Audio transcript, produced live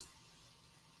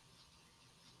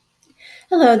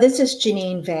Hello, this is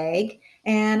Janine Vague,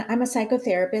 and I'm a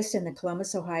psychotherapist in the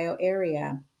Columbus, Ohio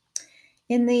area.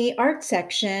 In the art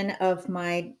section of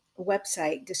my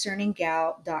website,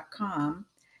 discerninggal.com,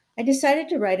 I decided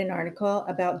to write an article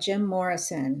about Jim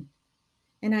Morrison,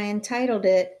 and I entitled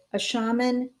it A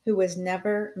Shaman Who Was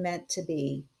Never Meant to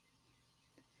Be.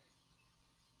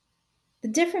 The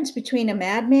difference between a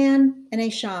madman and a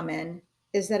shaman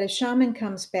is that a shaman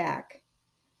comes back.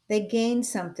 They gain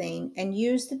something and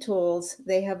use the tools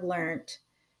they have learnt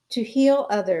to heal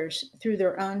others through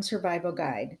their own survival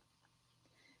guide.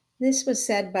 This was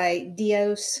said by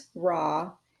Dios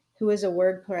Raw, who is a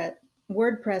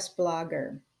WordPress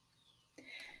blogger.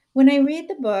 When I read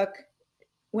the book,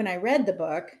 when I read the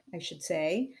book, I should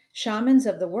say, Shamans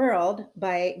of the World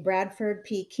by Bradford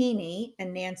P. Keeney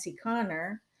and Nancy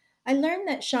Connor, I learned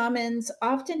that shamans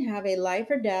often have a life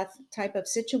or death type of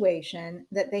situation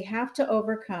that they have to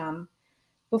overcome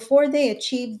before they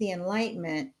achieve the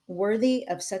enlightenment worthy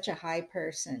of such a high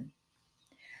person.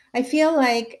 I feel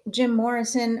like Jim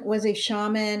Morrison was a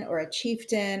shaman or a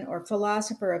chieftain or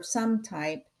philosopher of some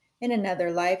type in another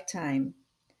lifetime.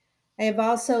 I have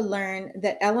also learned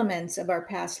that elements of our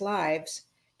past lives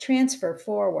transfer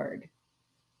forward.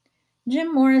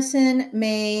 Jim Morrison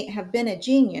may have been a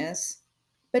genius,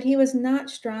 but he was not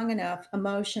strong enough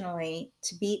emotionally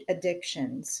to beat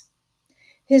addictions.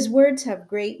 His words have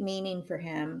great meaning for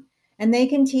him, and they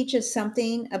can teach us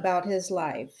something about his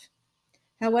life.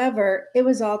 However, it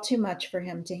was all too much for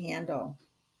him to handle.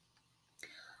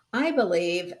 I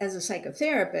believe, as a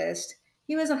psychotherapist,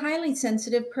 he was a highly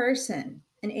sensitive person,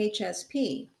 an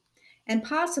HSP, and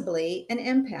possibly an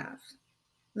empath.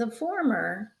 The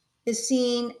former is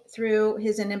seen through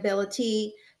his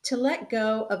inability to let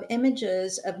go of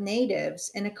images of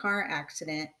natives in a car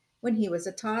accident when he was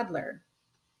a toddler.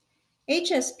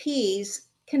 HSPs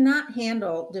cannot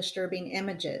handle disturbing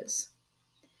images.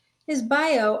 His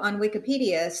bio on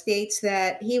Wikipedia states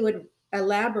that he would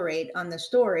elaborate on the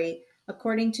story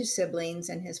according to siblings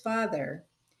and his father.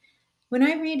 When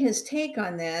I read his take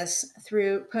on this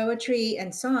through poetry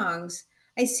and songs,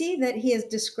 I see that he is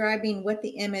describing what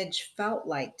the image felt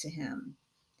like to him.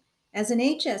 As an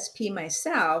HSP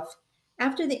myself,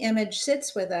 after the image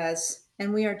sits with us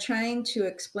and we are trying to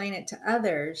explain it to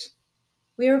others,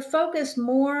 we are focused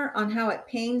more on how it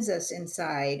pains us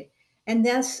inside, and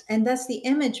thus the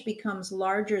image becomes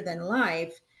larger than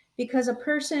life because a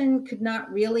person could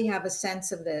not really have a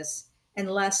sense of this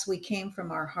unless we came from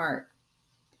our heart.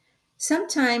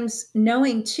 Sometimes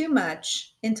knowing too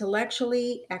much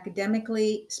intellectually,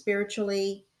 academically,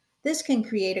 spiritually, this can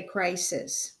create a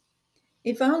crisis.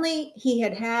 If only he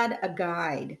had had a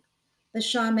guide, the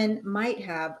shaman might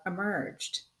have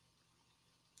emerged.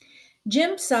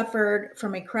 Jim suffered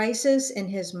from a crisis in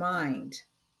his mind.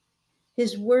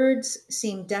 His words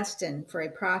seemed destined for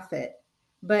a prophet,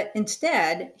 but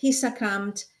instead he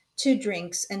succumbed to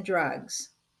drinks and drugs.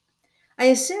 I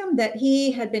assumed that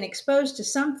he had been exposed to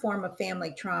some form of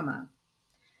family trauma.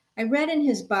 I read in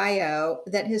his bio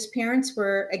that his parents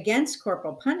were against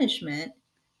corporal punishment,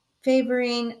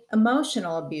 favoring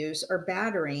emotional abuse or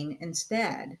battering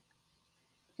instead.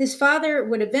 His father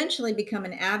would eventually become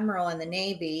an admiral in the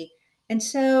Navy, and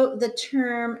so the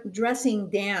term dressing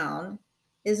down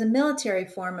is a military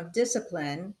form of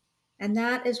discipline, and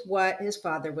that is what his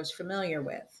father was familiar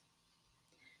with.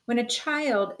 When a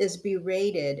child is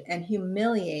berated and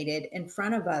humiliated in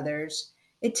front of others,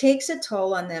 it takes a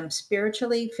toll on them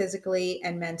spiritually, physically,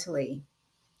 and mentally.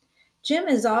 Jim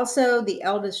is also the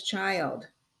eldest child,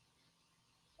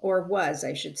 or was,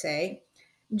 I should say.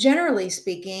 Generally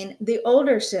speaking, the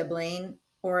older sibling,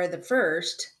 or the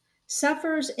first,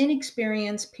 suffers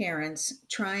inexperienced parents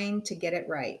trying to get it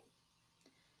right.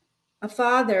 A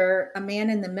father, a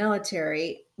man in the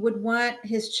military, would want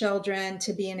his children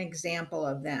to be an example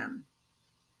of them.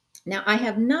 Now, I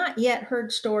have not yet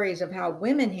heard stories of how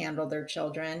women handle their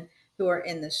children who are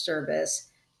in the service.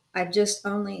 I've just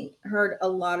only heard a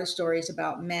lot of stories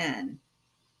about men.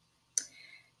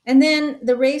 And then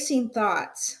the racing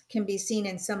thoughts can be seen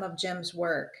in some of Jim's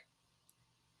work.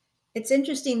 It's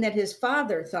interesting that his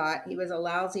father thought he was a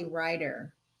lousy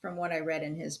writer, from what I read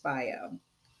in his bio.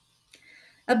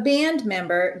 A band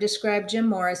member described Jim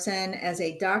Morrison as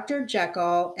a Dr.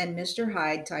 Jekyll and Mr.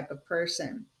 Hyde type of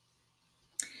person.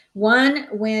 One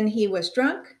when he was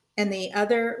drunk, and the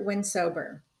other when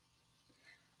sober.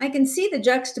 I can see the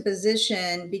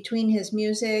juxtaposition between his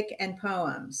music and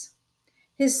poems.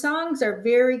 His songs are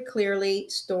very clearly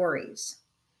stories.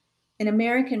 In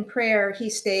American Prayer, he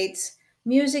states,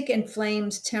 music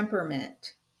inflames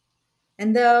temperament.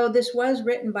 And though this was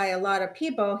written by a lot of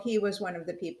people, he was one of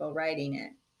the people writing it.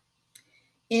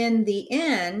 In the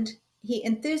end, he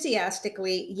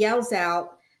enthusiastically yells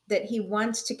out that he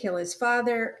wants to kill his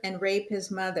father and rape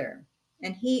his mother.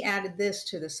 And he added this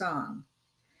to the song.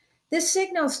 This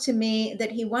signals to me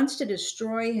that he wants to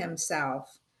destroy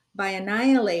himself by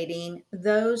annihilating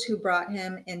those who brought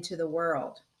him into the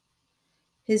world.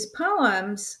 His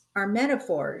poems are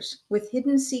metaphors with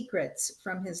hidden secrets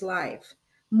from his life,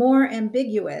 more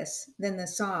ambiguous than the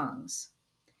songs.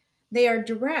 They are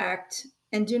direct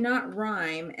and do not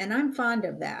rhyme, and I'm fond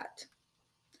of that.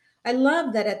 I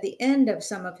love that at the end of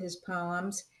some of his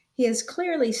poems, he is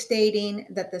clearly stating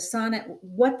that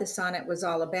what the sonnet was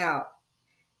all about.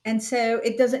 And so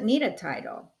it doesn't need a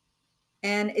title.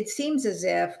 And it seems as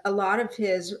if a lot of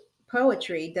his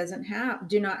poetry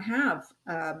do not have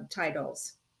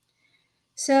titles.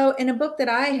 So in a book that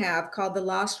I have called The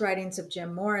Lost Writings of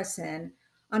Jim Morrison,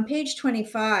 on page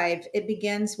 25, it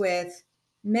begins with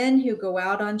men who go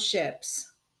out on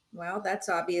ships. Well, that's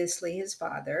obviously his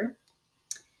father.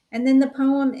 And then the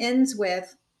poem ends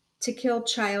with to kill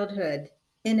childhood,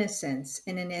 innocence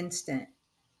in an instant.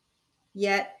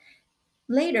 Yet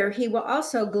later he will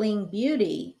also glean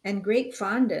beauty and great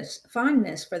fondness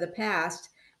for the past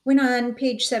when on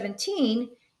page 17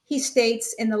 he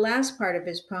states in the last part of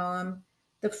his poem,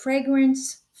 the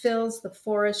fragrance fills the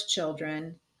forest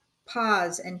children,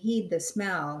 pause and heed the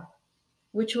smell,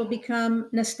 which will become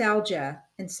nostalgia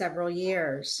in several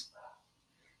years.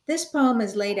 This poem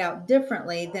is laid out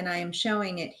differently than I am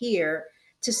showing it here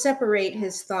to separate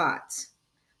his thoughts.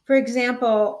 For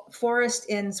example, forest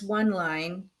ends one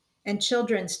line and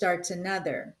children starts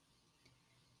another.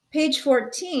 Page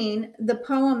 14, the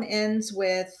poem ends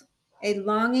with a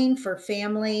longing for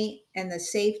family and the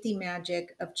safety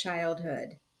magic of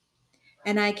childhood.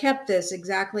 And I kept this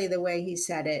exactly the way he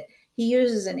said it. He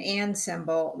uses an and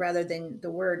symbol rather than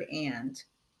the word and.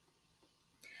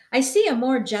 I see a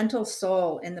more gentle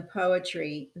soul in the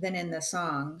poetry than in the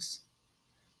songs.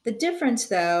 The difference,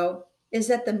 though, is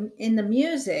that in the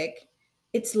music,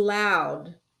 it's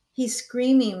loud. He's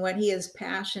screaming what he is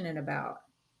passionate about.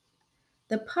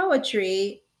 The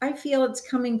poetry, I feel it's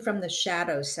coming from the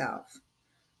shadow self.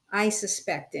 I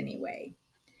suspect, anyway.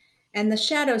 And the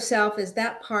shadow self is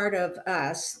that part of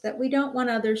us that we don't want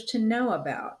others to know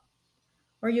about.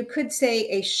 Or you could say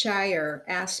a shyer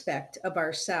aspect of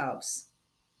ourselves.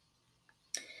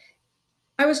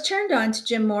 I was turned on to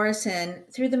Jim Morrison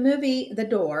through the movie The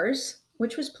Doors,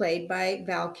 which was played by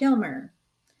Val Kilmer.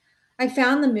 I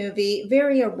found the movie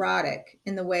very erotic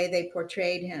in the way they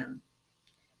portrayed him.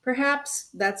 Perhaps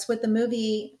that's what the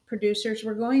movie producers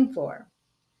were going for.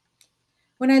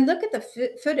 When I look at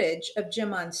the footage of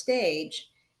Jim on stage,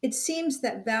 it seems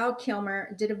that Val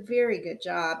Kilmer did a very good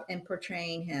job in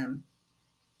portraying him.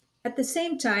 At the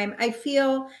same time, I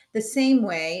feel the same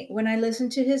way when I listen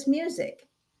to his music.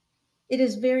 It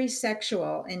is very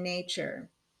sexual in nature.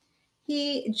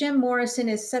 Jim Morrison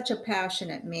is such a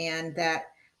passionate man that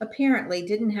apparently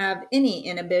didn't have any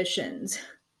inhibitions.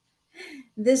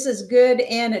 This is good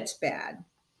and it's bad.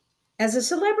 As a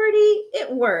celebrity,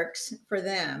 it works for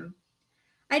them.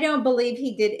 I don't believe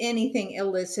he did anything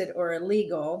illicit or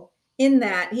illegal in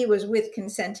that he was with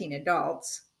consenting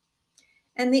adults.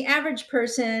 And the average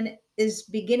person is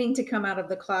beginning to come out of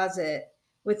the closet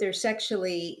with their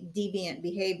sexually deviant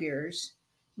behaviors,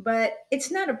 but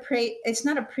it's not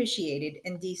appreciated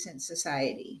in decent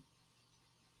society.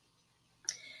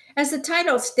 As the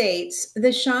title states,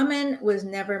 the shaman was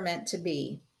never meant to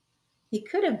be. He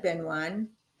could have been one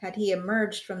had he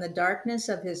emerged from the darkness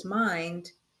of his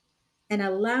mind and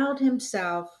allowed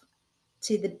himself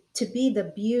to be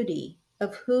the beauty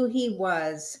of who he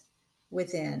was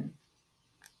within.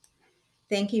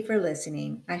 Thank you for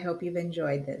listening. I hope you've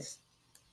enjoyed this.